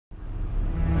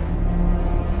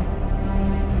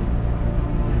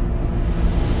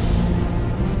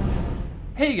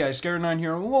Hey guys, Cayde-9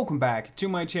 here, and welcome back to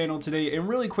my channel today. And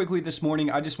really quickly this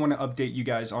morning, I just want to update you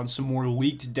guys on some more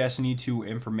leaked Destiny 2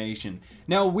 information.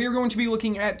 Now, we're going to be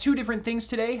looking at two different things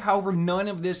today. However, none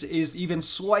of this is even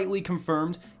slightly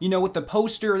confirmed. You know, with the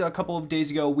poster a couple of days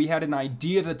ago, we had an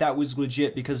idea that that was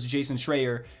legit because of Jason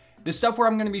Schreier. The stuff where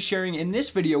I'm going to be sharing in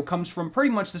this video comes from pretty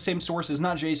much the same sources,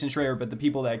 not Jason Schreier, but the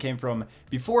people that came from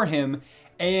before him.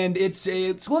 And it's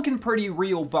looking pretty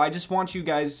real, but I just want you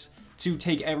guys to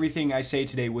take everything I say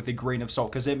today with a grain of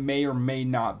salt, because it may or may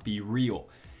not be real.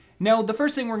 Now, the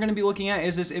first thing we're going to be looking at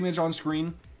is this image on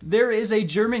screen. There is a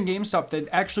German GameStop that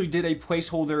actually did a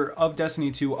placeholder of Destiny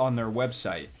 2 on their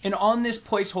website. And on this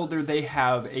placeholder, they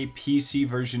have a PC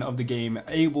version of the game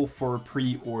able for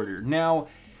pre-order. Now,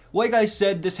 like I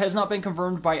said, this has not been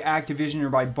confirmed by Activision or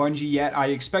by Bungie yet. I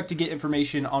expect to get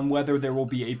information on whether there will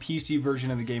be a PC version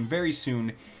of the game very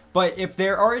soon. But if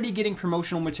they're already getting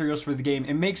promotional materials for the game,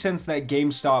 it makes sense that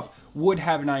GameStop would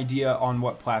have an idea on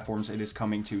what platforms it is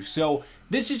coming to. So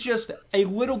this is just a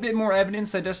little bit more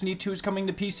evidence that Destiny 2 is coming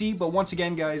to PC. But once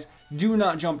again, guys, do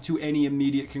not jump to any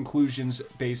immediate conclusions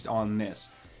based on this.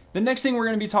 The next thing we're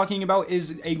going to be talking about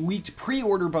is a leaked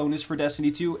pre-order bonus for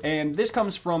Destiny 2, and this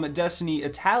comes from Destiny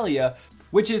Italia,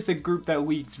 which is the group that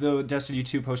leaked the Destiny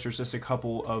 2 posters just a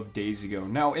couple of days ago.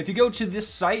 Now, if you go to this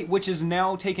site, which is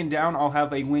now taken down, I'll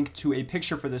have a link to a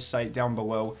picture for this site down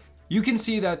below. You can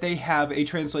see that they have a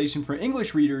translation for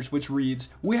English readers, which reads,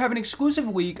 "We have an exclusive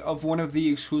leak of one of the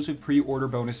exclusive pre-order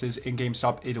bonuses in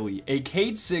GameStop Italy, a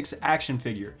Cayde-6 action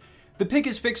figure. The pick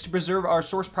is fixed to preserve our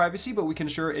source privacy, but we can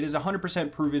assure it is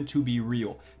 100% proven to be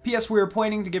real. P.S. We are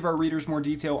planning to give our readers more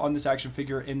detail on this action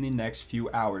figure in the next few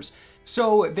hours."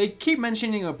 So they keep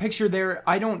mentioning a picture there.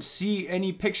 I don't see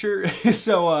any picture,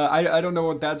 so I don't know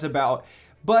what that's about.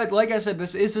 But like I said,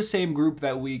 this is the same group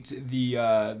that leaked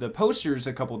the posters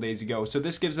a couple days ago, so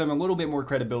this gives them a little bit more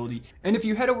credibility. And if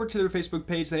you head over to their Facebook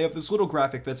page, they have this little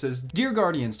graphic that says, "Dear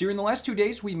Guardians, during the last 2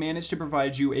 days, we managed to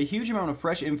provide you a huge amount of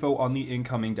fresh info on the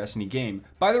incoming Destiny game.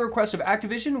 By the request of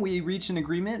Activision, we reached an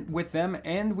agreement with them,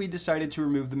 and we decided to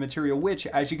remove the material, which,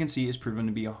 as you can see, is proven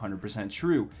to be 100%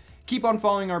 true. Keep on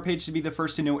following our page to be the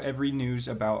first to know every news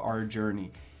about our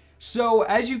journey." So,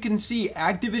 as you can see,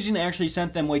 Activision actually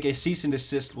sent them like a cease and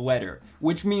desist letter,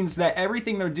 which means that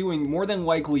everything they're doing more than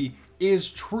likely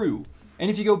is true. And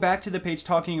if you go back to the page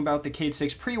talking about the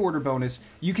Cayde-6 pre-order bonus,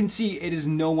 you can see it is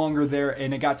no longer there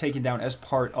and it got taken down as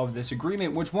part of this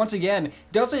agreement, which once again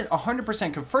doesn't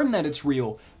 100% confirm that it's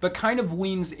real, but kind of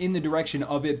leans in the direction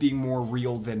of it being more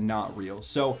real than not real.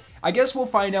 So I guess we'll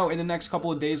find out in the next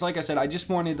couple of days. Like I said, I just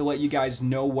wanted to let you guys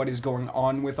know what is going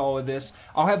on with all of this.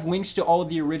 I'll have links to all of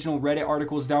the original Reddit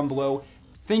articles down below.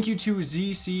 Thank you to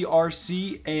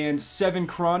ZCRC and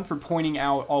 7cron for pointing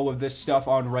out all of this stuff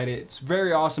on Reddit. It's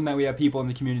very awesome that we have people in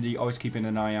the community always keeping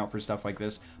an eye out for stuff like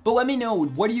this. But let me know,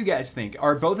 what do you guys think?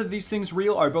 Are both of these things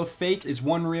real? Are both fake? Is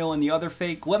one real and the other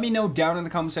fake? Let me know down in the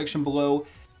comment section below.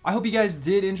 I hope you guys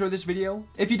did enjoy this video.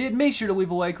 If you did, make sure to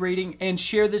leave a like rating and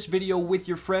share this video with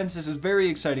your friends. This is very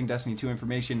exciting Destiny 2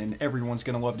 information and everyone's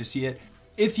gonna love to see it.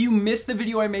 If you missed the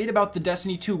video I made about the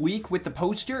Destiny 2 leak with the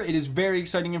poster, it is very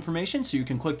exciting information, so you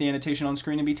can click the annotation on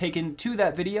screen and be taken to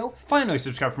that video. Finally,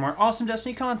 subscribe for more awesome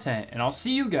Destiny content, and I'll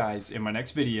see you guys in my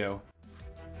next video.